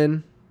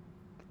discipline.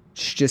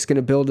 It's just going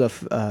to build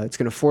it's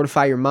going to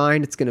fortify your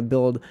mind. It's going to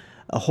build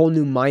a whole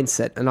new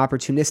mindset, an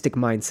opportunistic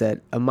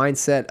mindset, a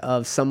mindset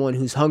of someone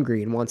who's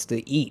hungry and wants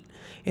to eat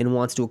and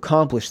wants to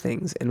accomplish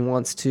things and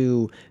wants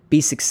to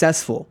be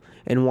successful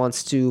and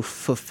wants to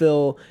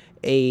fulfill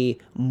a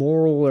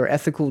moral or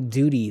ethical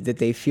duty that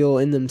they feel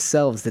in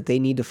themselves that they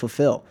need to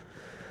fulfill.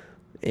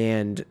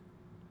 And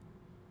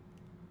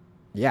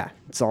yeah,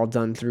 it's all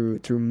done through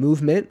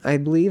movement, I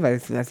believe. I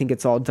think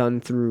it's all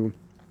done through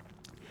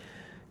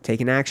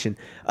taking action.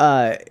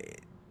 I'm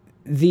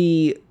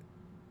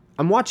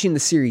watching the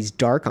series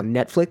Dark on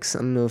Netflix. I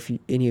don't know if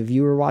any of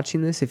you are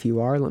watching this. If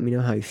you are, let me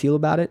know how you feel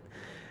about it.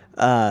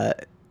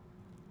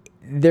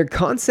 Their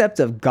concept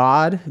of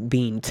God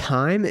being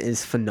time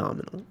is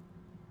phenomenal.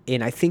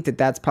 And I think that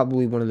that's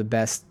probably one of the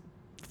best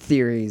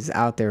theories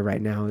out there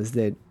right now, is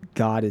that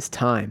God is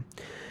time.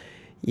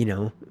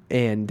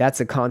 And that's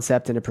a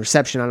concept and a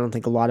perception I don't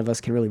think a lot of us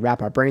can really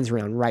wrap our brains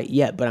around right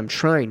yet, but I'm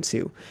trying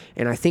to.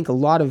 And I think a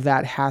lot of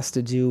that has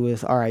to do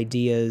with our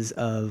ideas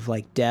of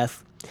like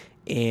death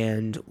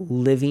and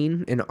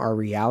living in our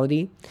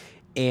reality.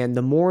 And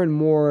the more and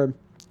more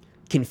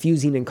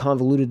confusing and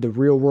convoluted the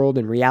real world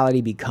and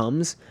reality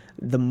becomes,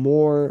 the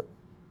more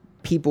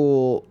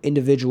people,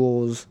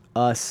 individuals,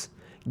 us,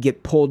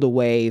 get pulled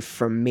away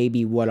from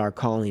maybe what our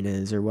calling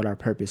is, or what our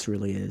purpose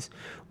really is,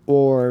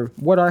 or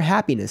what our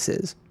happiness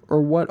is,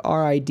 or what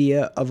our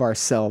idea of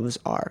ourselves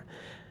are.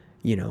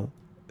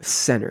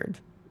 Centered,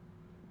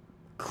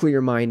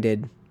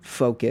 clear-minded,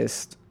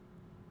 focused,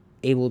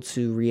 able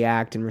to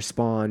react and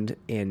respond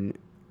and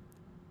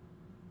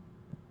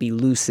be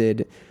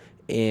lucid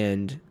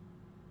and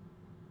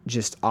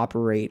just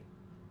operate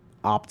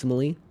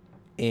optimally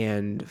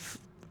and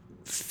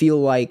feel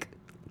like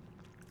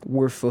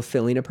we're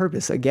fulfilling a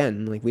purpose.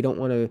 Again, like we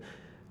want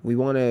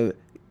to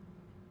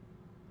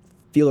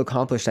feel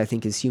accomplished, I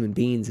think, as human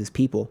beings, as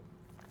people.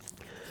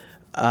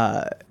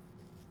 We're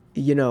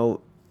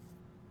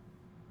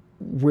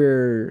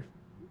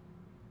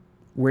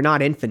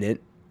not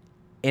infinite,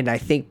 and I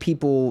think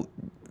people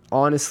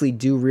honestly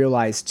do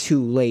realize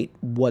too late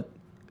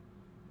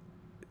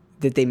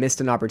that they missed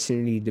an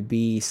opportunity to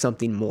be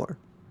something more,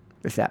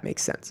 if that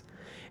makes sense.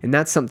 And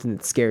that's something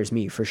that scares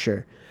me for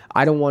sure.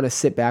 I don't want to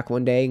sit back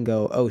one day and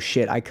go, oh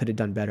shit, I could have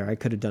done better. I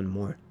could have done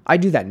more. I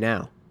do that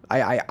now.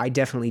 I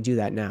definitely do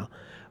that now.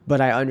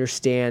 But I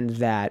understand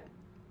that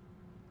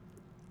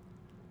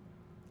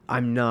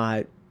I'm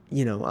not,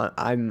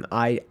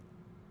 I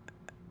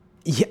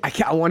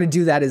want to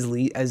do that as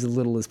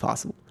little as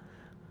possible,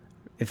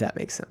 if that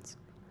makes sense.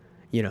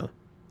 I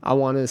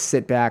want to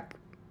sit back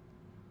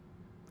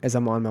as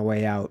I'm on my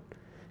way out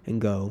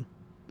and go,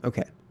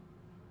 okay,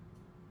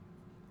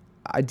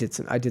 I did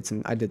some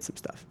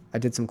stuff. I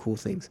did some cool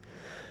things.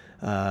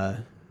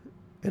 And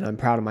I'm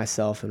proud of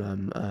myself,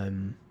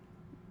 and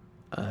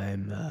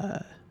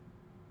I'm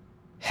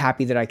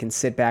happy that I can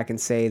sit back and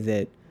say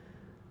that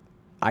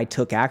I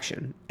took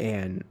action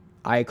and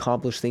I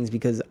accomplished things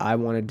because I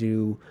want to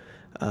do,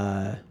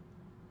 I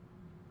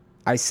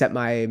set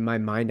my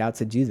mind out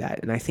to do that.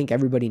 And I think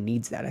everybody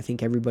needs that. I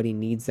think everybody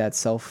needs that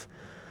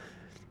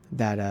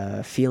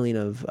feeling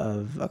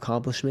of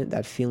accomplishment,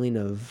 that feeling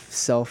of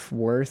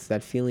self-worth,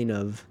 that feeling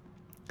of,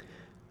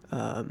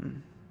 I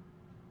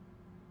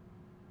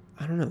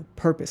don't know,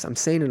 purpose. I'm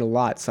saying it a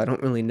lot, so I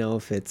don't really know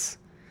if it's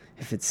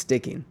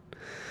sticking.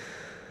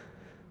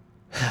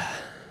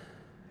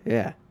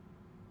 Yeah.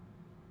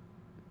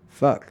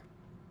 Fuck.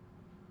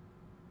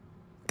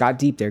 Got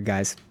deep there,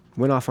 guys.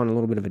 Went off on a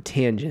little bit of a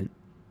tangent.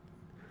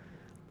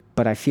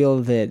 But I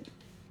feel that,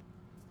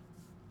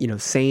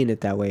 saying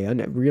it that way,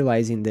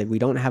 realizing that we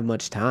don't have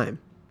much time.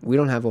 We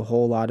don't have a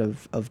whole lot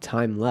of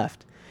time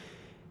left.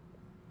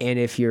 And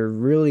if you're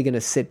really going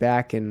to sit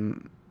back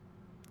and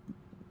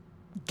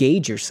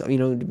gauge yourself,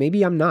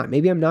 maybe I'm not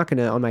going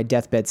to, on my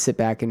deathbed, sit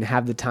back and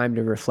have the time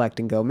to reflect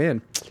and go,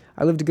 man,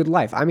 I lived a good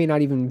life. I may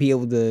not even be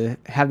able to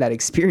have that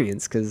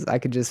experience because I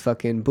could just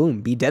fucking,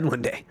 boom, be dead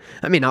one day.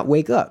 I may not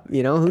wake up,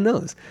 who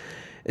knows?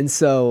 And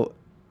so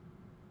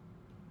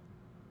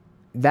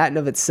that in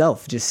of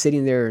itself, just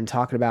sitting there and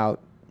talking about,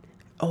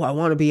 oh, I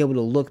want to be able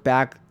to look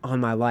back on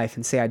my life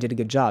and say I did a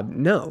good job.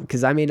 No,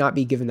 because I may not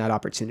be given that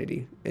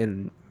opportunity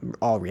in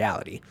all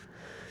reality.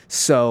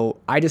 So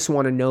I just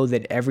want to know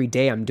that every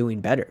day I'm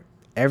doing better.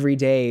 Every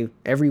day,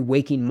 every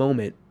waking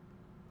moment,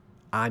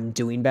 I'm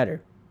doing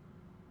better.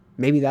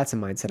 Maybe that's a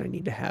mindset I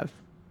need to have.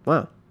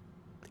 Wow.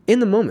 In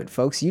the moment,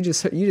 folks, you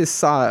just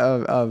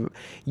saw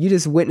you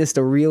just witnessed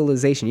a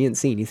realization. You didn't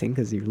see anything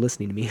because you're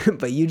listening to me,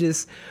 but you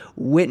just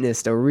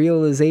witnessed a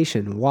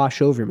realization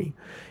wash over me,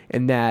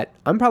 and that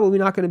I'm probably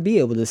not going to be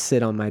able to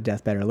sit on my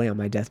deathbed or lay on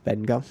my deathbed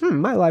and go,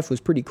 my life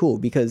was pretty cool,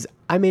 because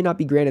I may not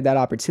be granted that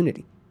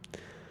opportunity.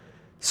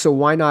 So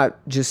why not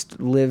just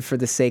live for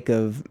the sake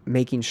of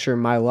making sure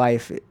my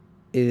life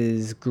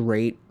is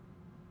great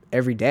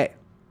every day,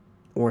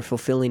 or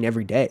fulfilling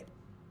every day?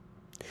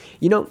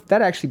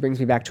 That actually brings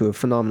me back to a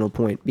phenomenal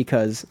point,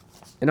 because,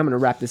 and I'm going to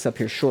wrap this up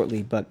here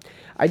shortly, but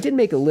I did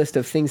make a list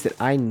of things that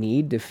I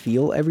need to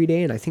feel every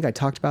day, and I think I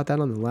talked about that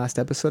on the last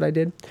episode I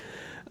did.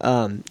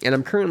 And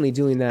I'm currently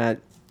doing that,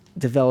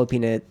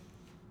 developing it,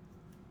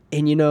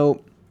 and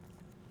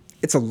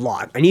it's a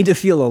lot. I need to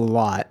feel a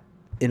lot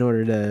in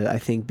order to, I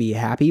think, be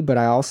happy, but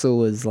I also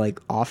was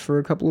off for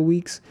a couple of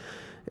weeks,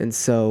 and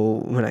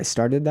so when I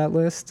started that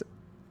list,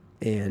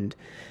 And,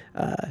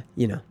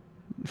 you know,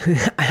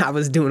 I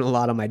was doing a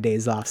lot on my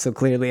days off, so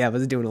clearly I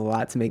was doing a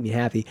lot to make me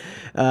happy.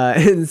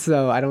 And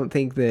so I don't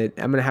think that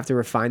I'm going to have to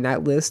refine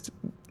that list,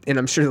 and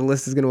I'm sure the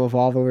list is going to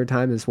evolve over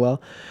time as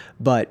well.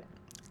 But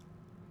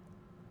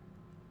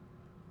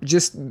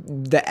just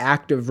the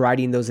act of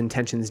writing those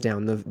intentions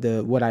down,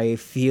 the what I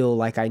feel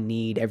like I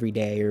need every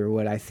day or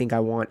what I think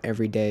I want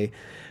every day,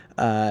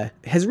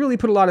 has really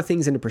put a lot of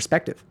things into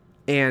perspective.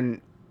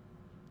 And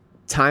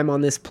time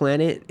on this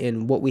planet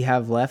and what we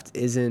have left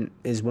is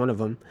one of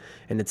them,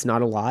 and it's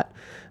not a lot.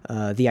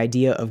 The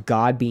idea of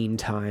God being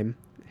time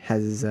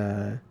has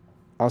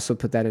also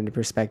put that into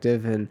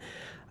perspective, and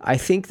I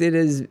think that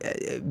as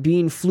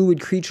being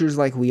fluid creatures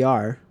like we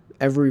are,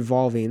 ever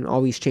evolving,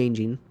 always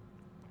changing,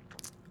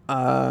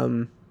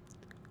 you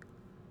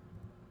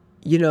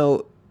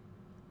know,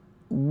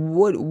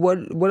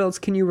 what else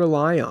can you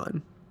rely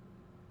on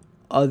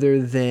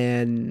other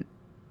than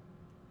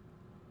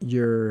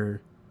your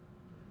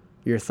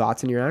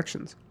thoughts and your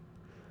actions?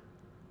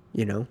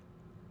 You know,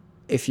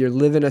 if you're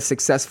living a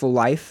successful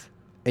life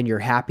and you're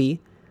happy,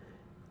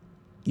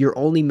 you're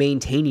only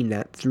maintaining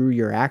that through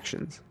your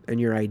actions and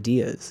your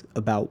ideas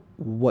about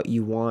what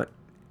you want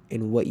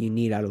and what you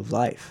need out of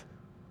life.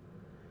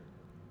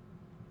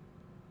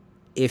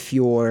 If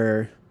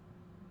you're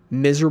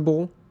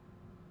miserable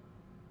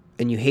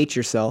and you hate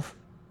yourself,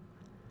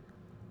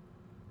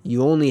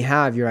 you only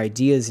have your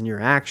ideas and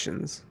your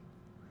actions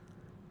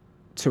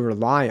to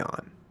rely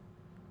on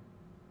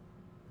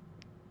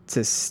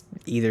to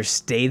either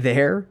stay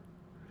there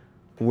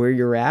where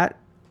you're at,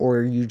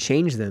 or you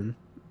change them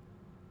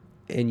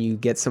and you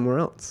get somewhere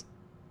else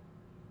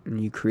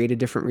and you create a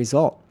different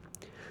result.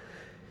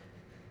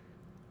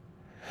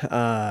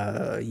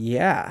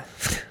 Yeah,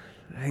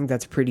 I think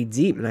that's pretty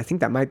deep, and I think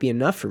that might be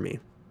enough for me.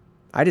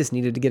 I just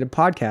needed to get a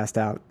podcast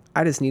out.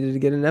 I just needed to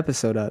get an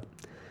episode up.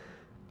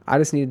 I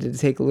just needed to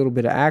take a little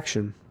bit of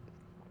action.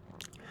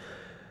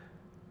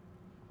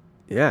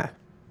 Yeah.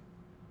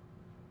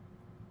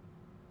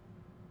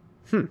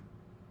 I'm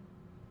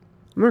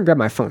going to grab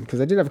my phone because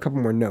I did have a couple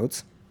more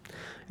notes,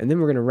 and then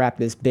we're going to wrap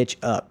this bitch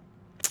up.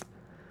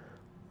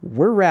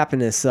 We're wrapping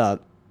this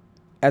up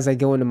as I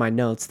go into my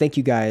notes. Thank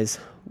you guys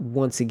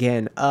once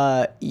again.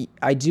 I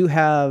do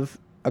have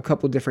a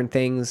couple different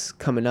things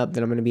coming up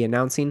that I'm going to be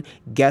announcing.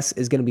 Guests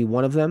is going to be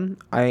one of them.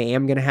 I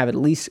am going to have at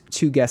least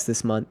 2 guests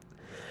this month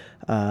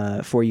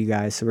for you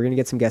guys, so we're going to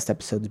get some guest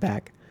episodes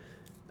back.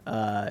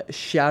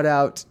 Shout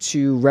out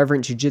to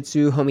Reverent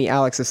Jiu-Jitsu, homie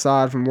Alex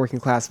Assad from Working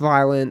Class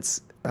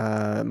Violence,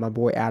 my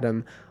boy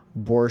Adam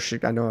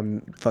Borshik. I know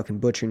I'm fucking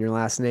butchering your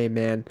last name,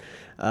 man.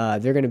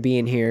 They're going to be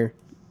in here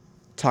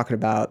talking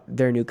about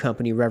their new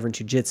company, Reverent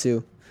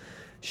Jiu-Jitsu.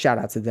 Shout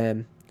out to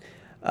them.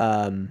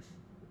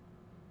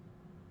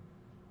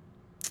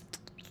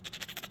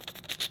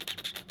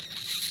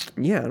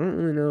 Yeah, I don't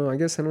really know. I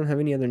guess I don't have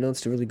any other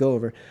notes to really go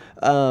over.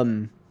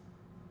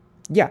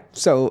 Yeah,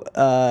 so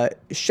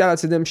shout out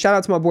to them. Shout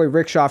out to my boy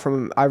Rickshaw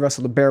from I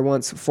Wrestled a Bear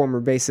Once,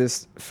 former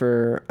bassist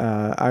for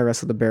I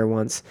Wrestled a Bear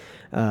Once.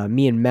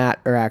 Me and Matt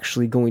are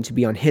actually going to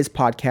be on his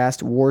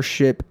podcast,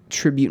 Warship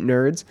Tribute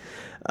Nerds.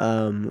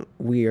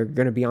 We are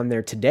going to be on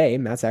there today.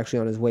 Matt's actually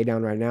on his way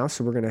down right now,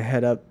 so we're going to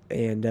head up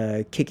and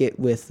kick it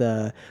with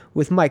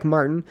Mike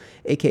Martin,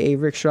 a.k.a.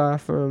 Rickshaw,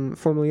 from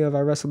formerly of I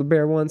Wrestled a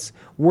Bear Once.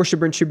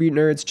 Worship and Tribute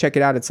Nerds, check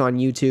it out. It's on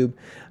YouTube.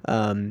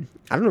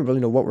 I don't really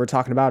know what we're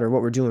talking about or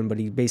what we're doing, but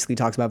he basically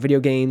talks about video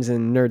games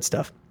and nerd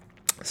stuff.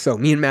 So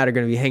me and Matt are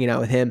going to be hanging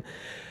out with him.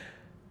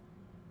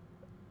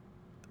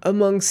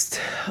 Amongst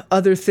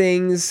other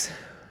things,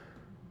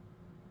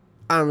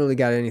 I don't really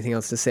got anything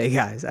else to say,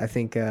 guys. I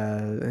think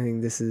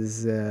this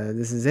is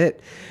it.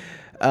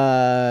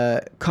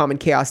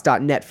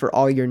 CommonChaos.net for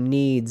all your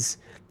needs.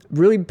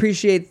 Really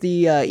appreciate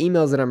the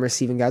emails that I'm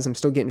receiving, guys. I'm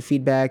still getting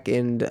feedback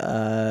and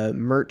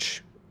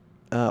merch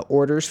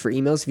orders for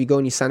emails. If you go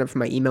and you sign up for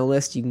my email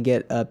list, you can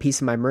get a piece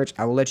of my merch.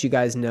 I will let you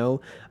guys know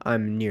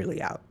I'm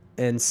nearly out.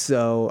 And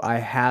so I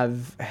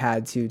have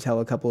had to tell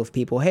a couple of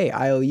people, hey,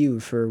 I owe you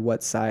for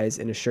what size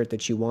in a shirt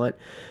that you want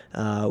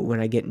when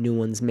I get new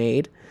ones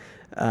made.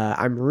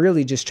 I'm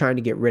really just trying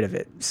to get rid of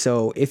it.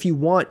 So if you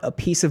want a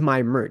piece of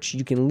my merch,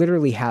 you can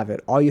literally have it.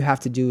 All you have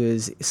to do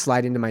is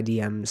slide into my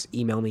DMs,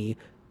 email me,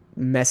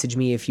 message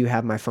me if you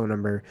have my phone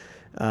number,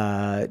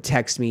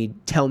 text me,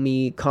 tell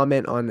me,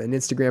 comment on an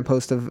Instagram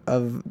post of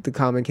the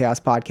Common Chaos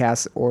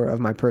podcast or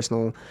of my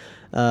personal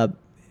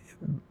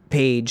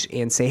page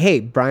and say,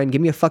 hey, Brian,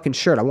 give me a fucking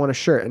shirt. I want a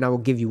shirt, and I will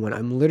give you one.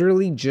 I'm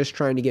literally just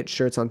trying to get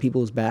shirts on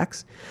people's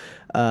backs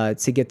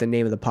to get the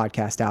name of the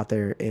podcast out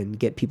there and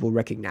get people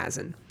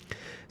recognizing.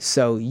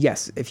 So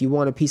yes, if you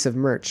want a piece of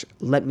merch,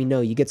 let me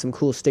know. You get some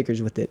cool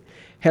stickers with it.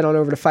 Head on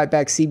over to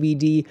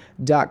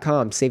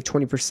fightbackcbd.com. Save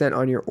 20%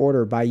 on your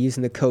order by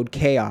using the code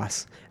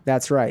CHAOS.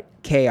 That's right,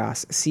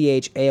 CHAOS,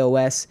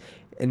 CHAOS,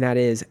 and that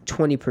is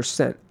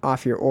 20%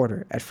 off your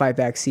order at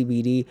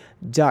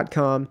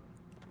fightbackcbd.com.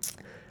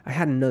 I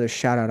had another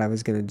shout out I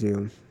was going to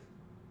do,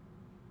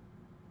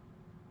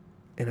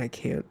 and I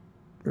can't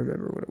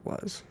remember what it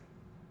was.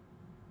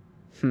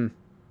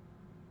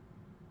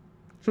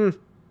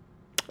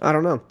 I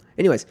don't know.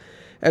 Anyways,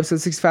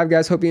 episode 65,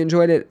 guys. Hope you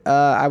enjoyed it.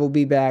 I will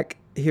be back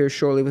here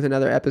shortly with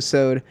another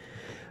episode.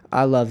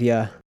 I love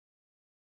ya.